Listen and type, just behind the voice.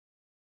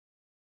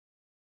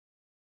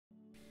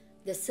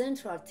The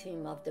central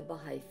theme of the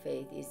Baha'i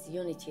faith is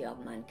unity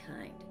of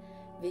mankind.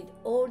 With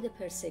all the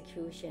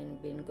persecution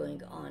been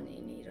going on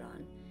in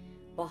Iran,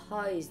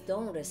 Baha'is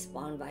don't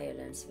respond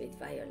violence with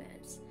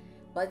violence,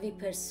 but we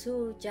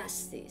pursue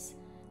justice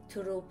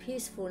through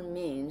peaceful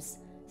means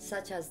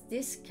such as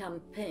this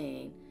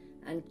campaign,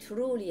 and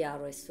truly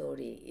our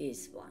story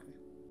is one.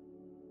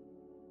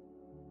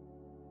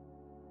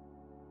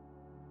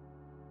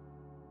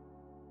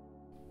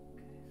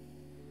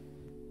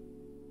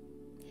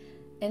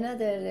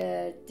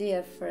 Another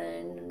dear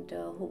friend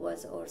who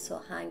was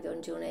also hanged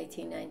on June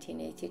 18,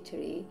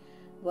 1983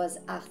 was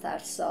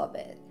Akhtar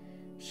Sabet.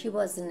 She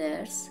was a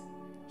nurse.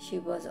 She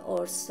was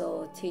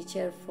also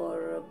teacher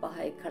for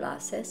Baha'i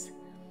classes.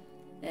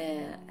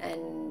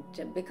 And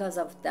because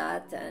of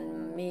that,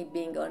 and me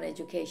being on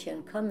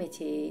education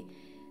committee,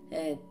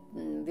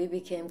 we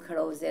became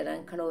closer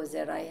and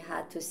closer. I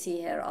had to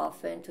see her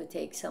often to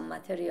take some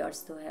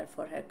materials to her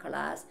for her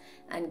class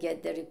and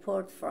get the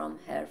report from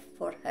her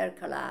for her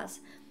class.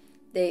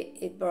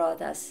 It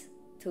brought us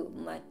too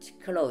much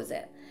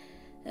closer.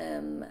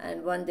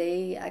 And one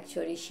day,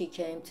 actually, she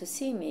came to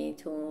see me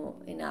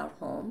in our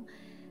home,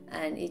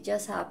 and it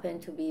just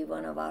happened to be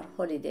one of our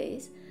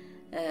holidays.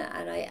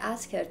 And I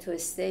asked her to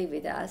stay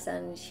with us,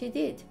 and she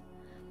did.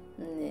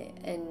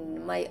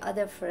 And my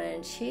other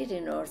friend,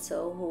 Shirin,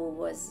 also, who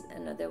was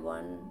another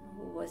one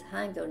who was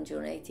hanged on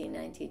June 18,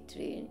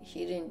 1993,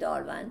 Shirin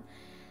Dalwan,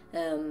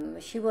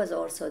 she was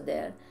also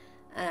there.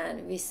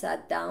 And we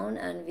sat down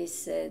and we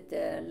said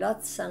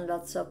lots and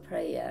lots of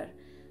prayer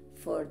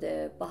for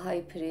the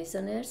Baha'i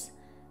prisoners,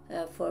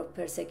 for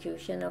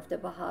persecution of the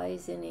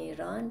Baha'is in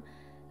Iran.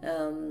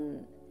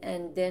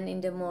 And then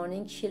in the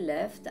morning she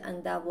left,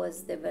 and that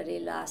was the very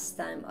last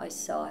time I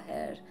saw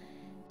her.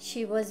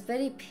 She was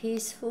very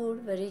peaceful,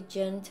 very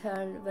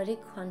gentle, very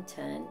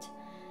content.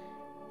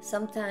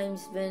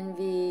 Sometimes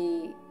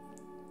when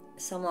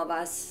some of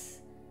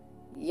us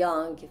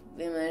young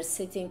women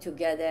sitting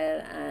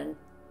together and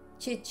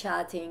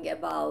chit-chatting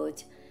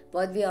about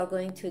what we are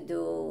going to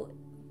do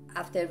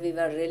after we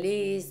were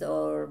released,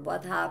 or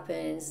what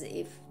happens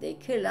if they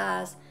kill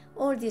us,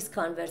 all this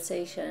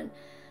conversation.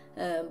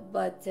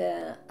 But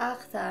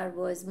Akhtar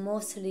was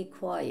mostly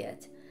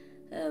quiet,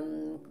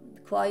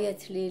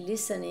 quietly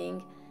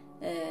listening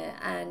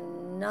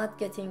and not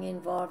getting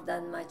involved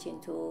that much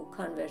into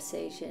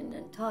conversation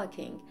and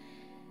talking.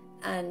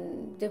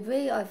 And the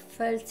way I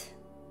felt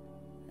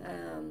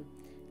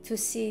to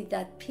see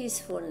that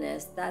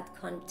peacefulness, that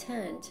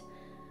content,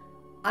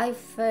 I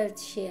felt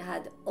she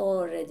had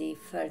already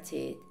felt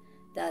it,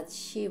 that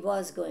she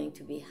was going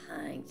to be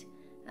hanged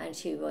and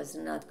she was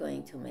not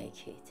going to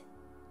make it.